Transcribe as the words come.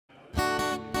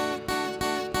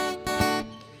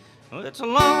It's a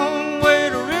long way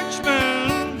to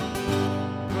Richmond,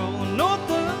 going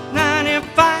north of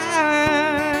 95.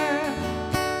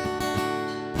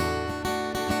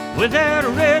 Without a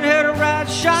red-headed ride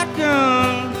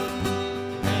shotgun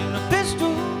and a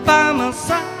pistol by my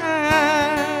side.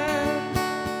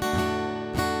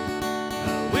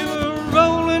 We were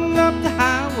rolling up the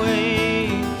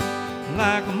highway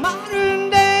like a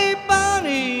modern-day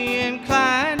Bonnie and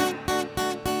Clyde.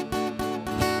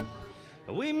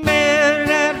 We met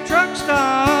at a truck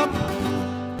stop,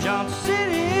 Johnson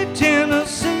City,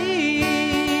 Tennessee.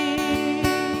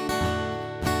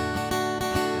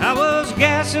 I was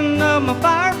gassing up my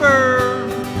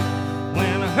Firebird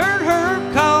when I heard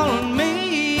her calling me.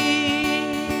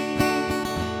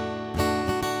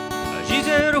 She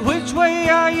said, "Which way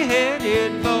are you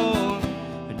headed, boy?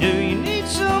 Do you need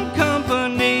some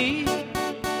company?"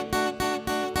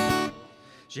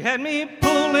 She had me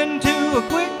pull into a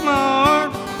Quick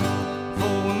Mart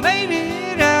before we made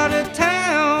it out of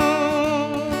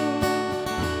town.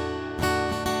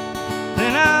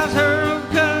 Then I was her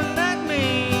coming at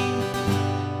me,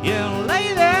 yeah,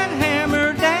 lay that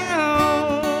hammer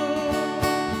down.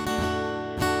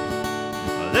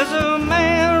 There's a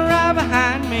man right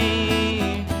behind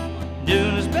me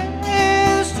doing his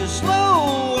best to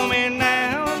slow me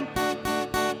down.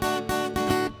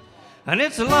 And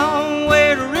it's a long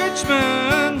way to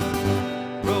Richmond,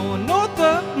 rolling north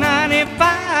of 95.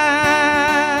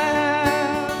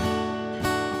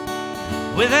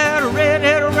 Without a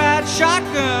red-headed ride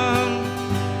shotgun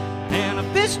and a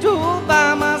pistol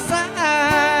by my side.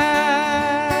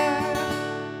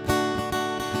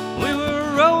 We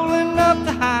were rolling up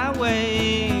the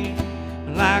highway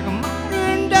like a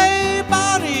modern-day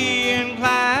Bonnie and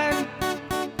Clyde.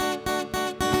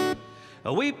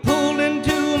 We pulled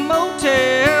into a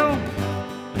motel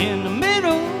in the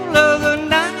middle of the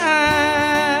night.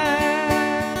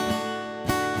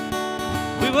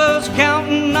 We was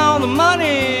counting all the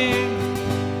money,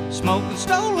 smoking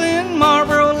stolen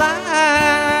Marlboro Lights.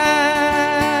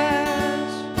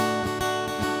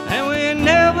 And we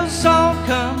never saw it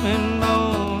coming,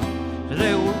 no,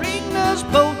 they were reading us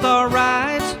both our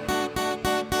rights.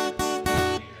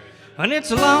 And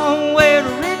it's a long way to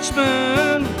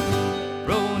Richmond,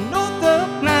 rolling north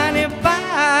of 95.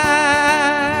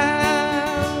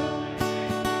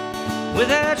 With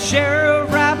that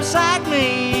sheriff right beside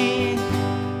me,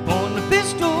 pointing a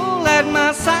pistol at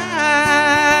my side.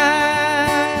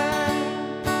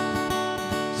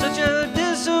 Such a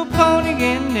disappointing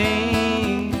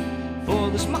ending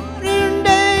for this modern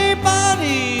day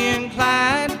Bonnie and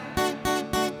Clyde.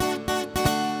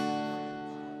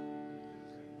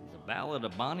 The Ballad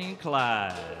of Bonnie and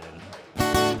Clyde.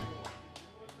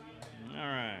 All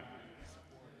right.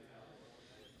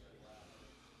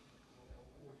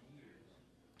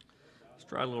 Let's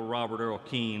try a little Robert Earl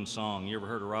Keen song. You ever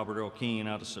heard of Robert Earl Keen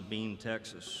out of Sabine,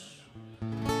 Texas?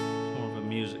 He's more of a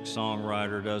music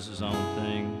songwriter, does his own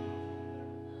thing.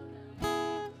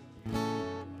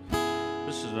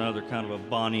 This is another kind of a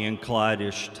Bonnie and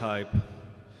Clyde-ish type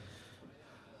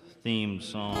themed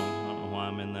song. I don't know why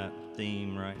I'm in that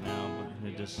theme right now, but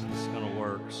it's gonna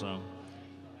work, so.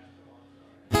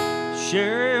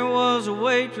 Sherry was a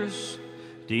waitress,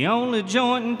 the only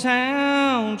joint in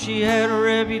town. She had a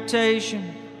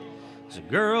reputation as a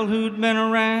girl who'd been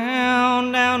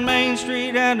around down Main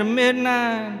Street after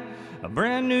midnight. A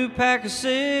brand new pack of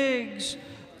cigs,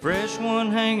 fresh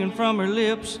one hanging from her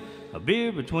lips, a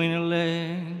beer between her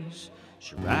legs.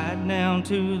 She'd ride down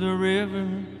to the river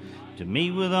to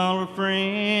meet with all her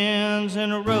friends,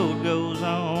 and the road goes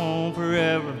on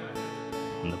forever,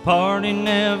 and the party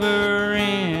never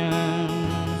ends.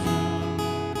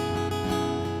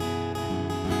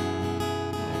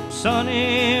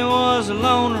 Sonny was a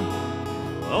loner,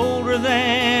 older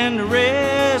than the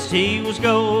rest. He was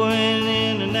going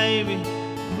in the Navy,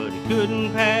 but he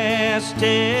couldn't pass the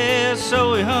test,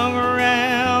 so he hung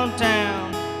around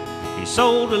town. He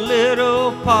sold a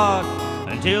little pot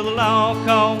until the law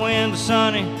caught wind of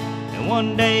Sonny, and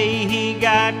one day he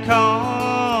got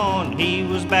caught. He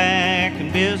was back in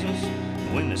business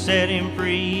when they set him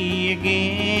free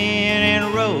again, and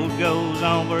the road goes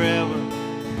on forever,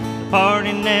 the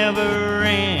party never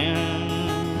ends.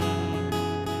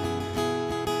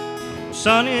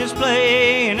 Sonny's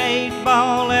playing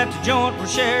 8-ball at the joint where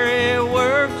Sherry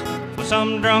worked, when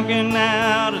some drunken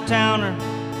out-of-towner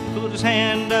put his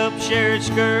hand up Sherry's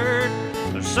skirt.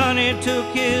 But Sonny took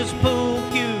his pool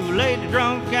cue, laid the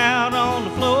drunk out on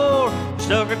the floor,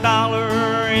 stuck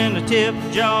 $1 in the tip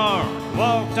jar,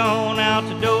 walked on out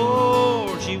the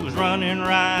door. She was running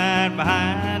right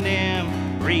behind him,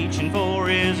 reaching for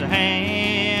his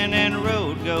hand, and the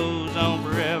road goes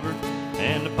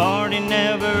party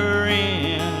never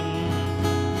ends.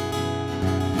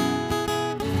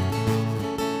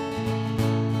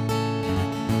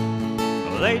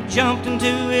 Well, they jumped into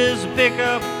his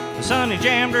pickup, and Sonny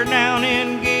jammed her down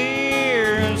in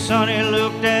gear, and Sonny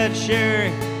looked at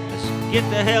Sherry, let's get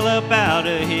the hell up out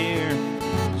of here.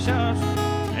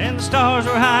 And the stars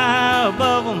were high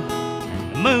above them,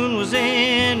 the moon was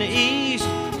in the east,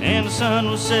 and the sun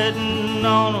was setting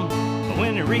on them. But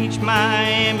when they reached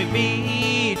Miami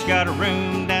Beach, got a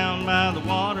room down by the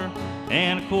water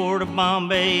and a quart of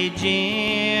Bombay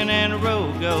gin, and the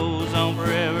road goes on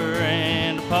forever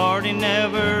and the party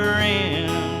never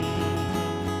ends.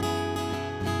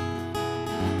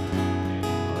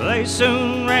 Well, they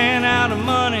soon ran out of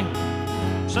money.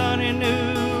 Sonny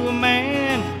knew a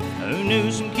man who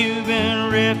knew some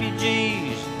Cuban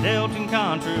refugees dealt in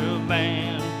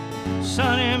contraband.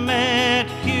 Sonny met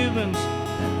the Cubans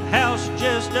at the house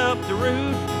just up the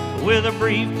road with a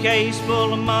briefcase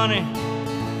full of money,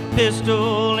 a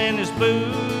pistol in his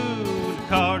boot. The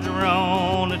cards were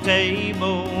on the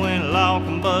table when the law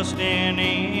come busting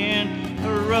in. The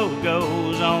road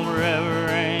goes on forever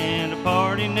and the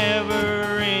party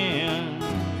never ends.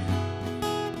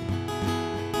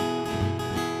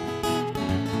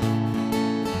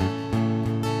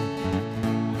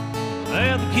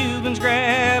 Well, the Cubans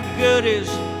grabbed the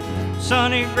goodies,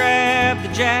 Sonny grabbed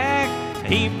the jack.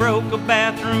 He broke a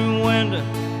bathroom window,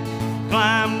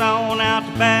 climbed on out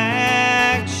the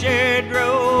back. Sherry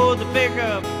drove the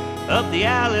pickup up the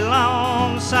alley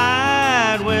along the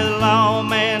side where the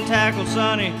lawman tackled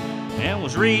Sonny and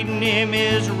was reading him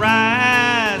his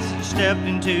rights. He stepped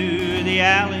into the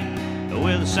alley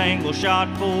with a single shot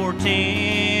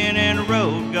 410, and the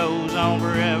road goes on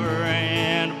forever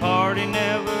and the party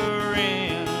never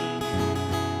ends.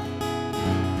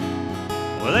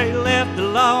 Well, they left the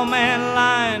lawman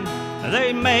lying,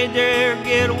 they made their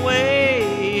getaway.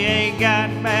 They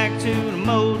got back to the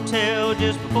motel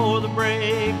just before the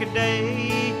break of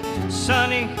day.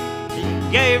 Sonny, he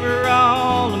gave her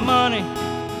all the money,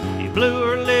 he blew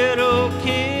her a little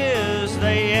kiss.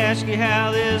 They ask you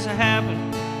how this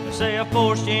happened, they say I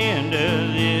forced you into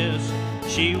this.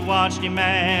 She watched him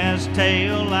as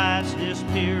tail lights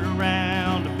disappeared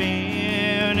around the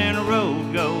bend, and the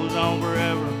road goes on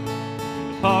forever,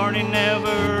 the party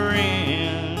never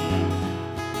ends.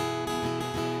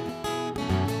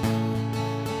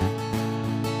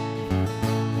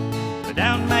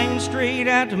 Down Main Street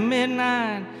after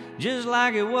midnight, just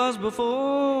like it was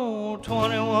before.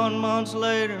 21 months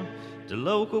later, the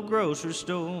local grocery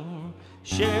store.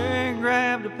 Sherry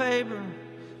grabbed a paper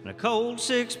and a cold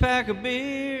 6-pack of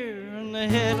beer, and the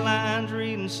headlines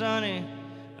reading Sonny,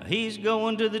 he's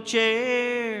going to the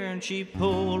chair. And she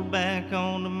pulled back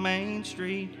onto Main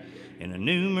Street in a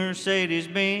new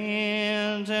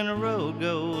Mercedes-Benz, and the road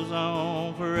goes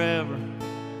on forever,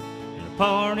 the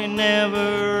party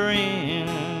never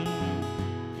ends.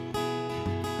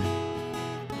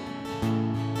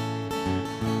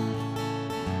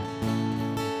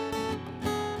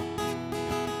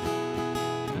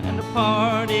 And the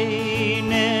party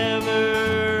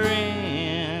never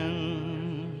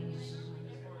ends.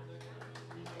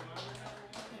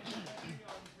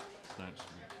 Thanks.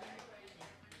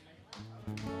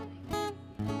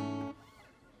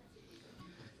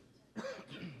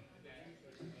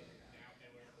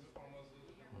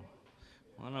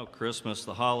 I know Christmas,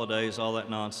 the holidays, all that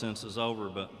nonsense is over,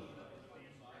 but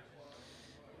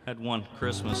I had one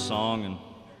Christmas song, and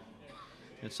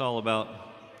it's all about,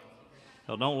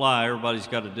 well, don't lie, everybody's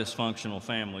got a dysfunctional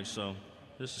family, so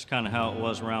this is kind of how it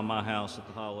was around my house at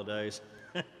the holidays.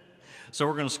 So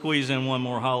we're going to squeeze in one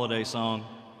more holiday song.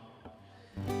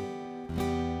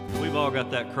 We've all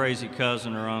got that crazy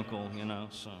cousin or uncle, you know,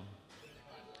 so.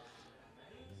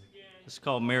 It's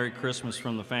called Merry Christmas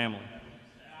from the Family.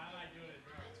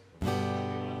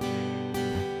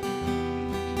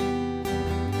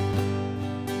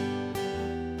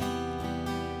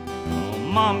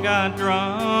 Mom got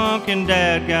drunk and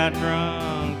Dad got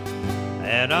drunk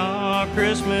at our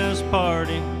Christmas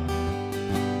party.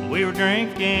 We were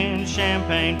drinking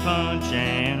champagne punch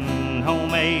and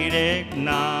homemade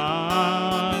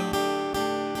eggnog.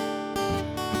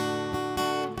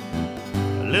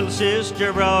 Little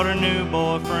sister brought her new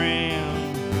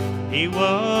boyfriend. He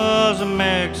was a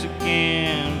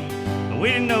Mexican. We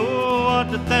didn't know what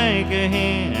to think of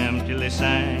him till he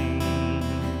sang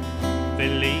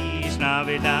Feliz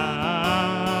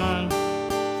Navidad,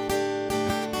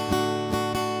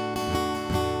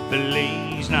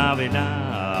 Feliz Navidad.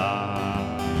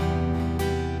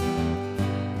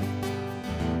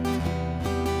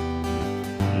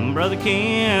 Brother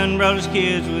Ken brought his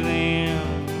kids with him.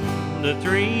 the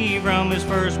 3 from his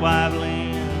first wife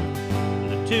Lynn,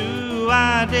 the 2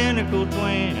 identical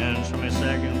twins from his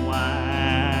second wife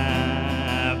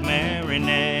Mary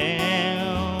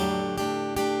Nell.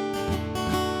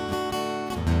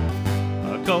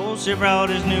 Of course he brought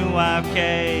his new wife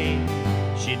Kay.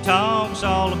 She talks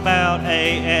all about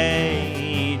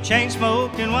AA, chain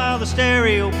smoking while the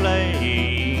stereo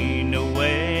play. Noel,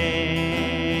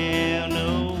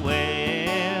 Noel,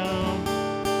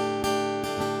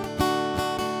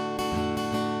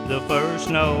 the first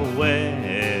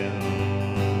Noel.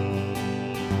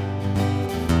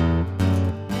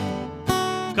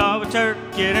 Carve a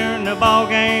turkey, turn the ball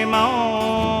game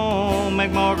on,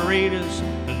 make margaritas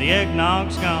when the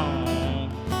eggnog's gone.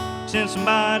 Send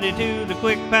somebody to the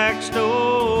quick pack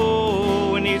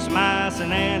store. We need some ice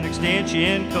and an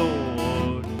extension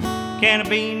cord, can of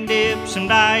bean dip, some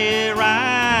diet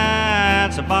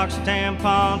rice, a box of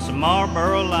tampons, some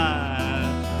Marlboro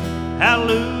Lights.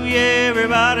 Hallelujah,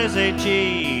 everybody say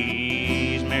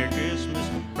cheese. Merry Christmas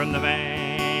from the family.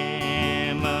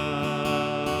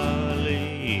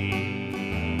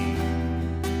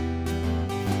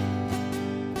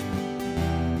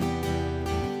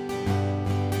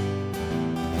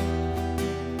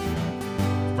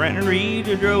 Brent and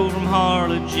Rita drove from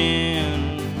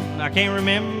Harlingen. I can't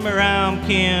remember how I'm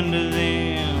kin to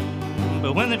them,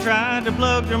 but when they tried to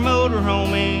plug their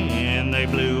motorhome in, they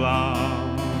blew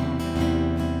off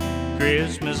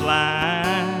Christmas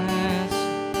lights.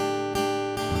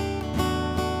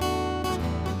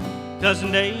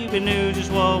 Cousin David knew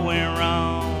just what went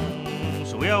wrong,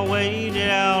 so we all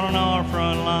waited out on our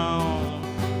front lawn.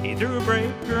 He threw a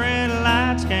breaker and the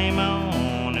lights came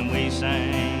on, and we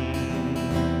sang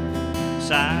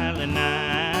Silent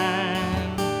Night,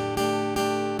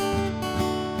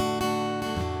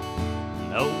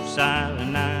 oh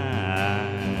silent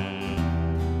night,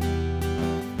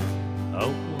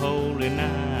 oh holy night.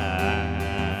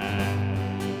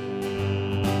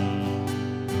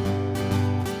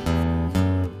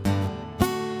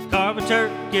 Carve a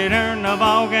turkey, turn the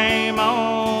ball game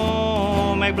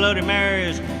on, make Bloody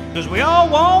Marys, 'cause we all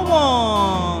want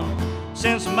one.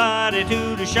 Send somebody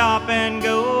to the shop and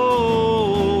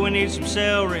go. We need some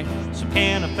celery, some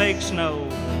can of fake snow,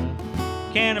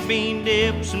 can of bean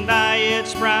dip, some diet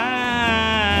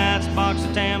Sprites, a box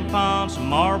of tampons, some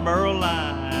Marlboro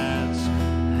Lights.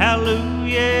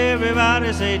 Hallelujah,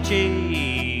 everybody say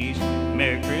cheese.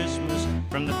 Merry Christmas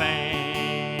from the family.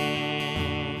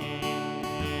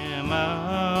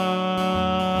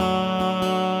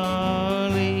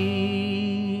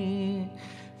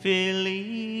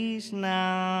 Feliz Navidad.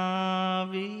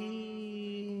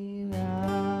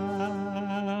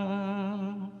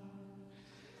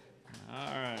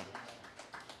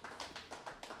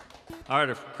 All right,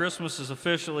 if Christmas is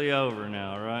officially over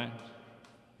now, right?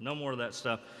 No more of that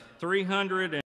stuff. 300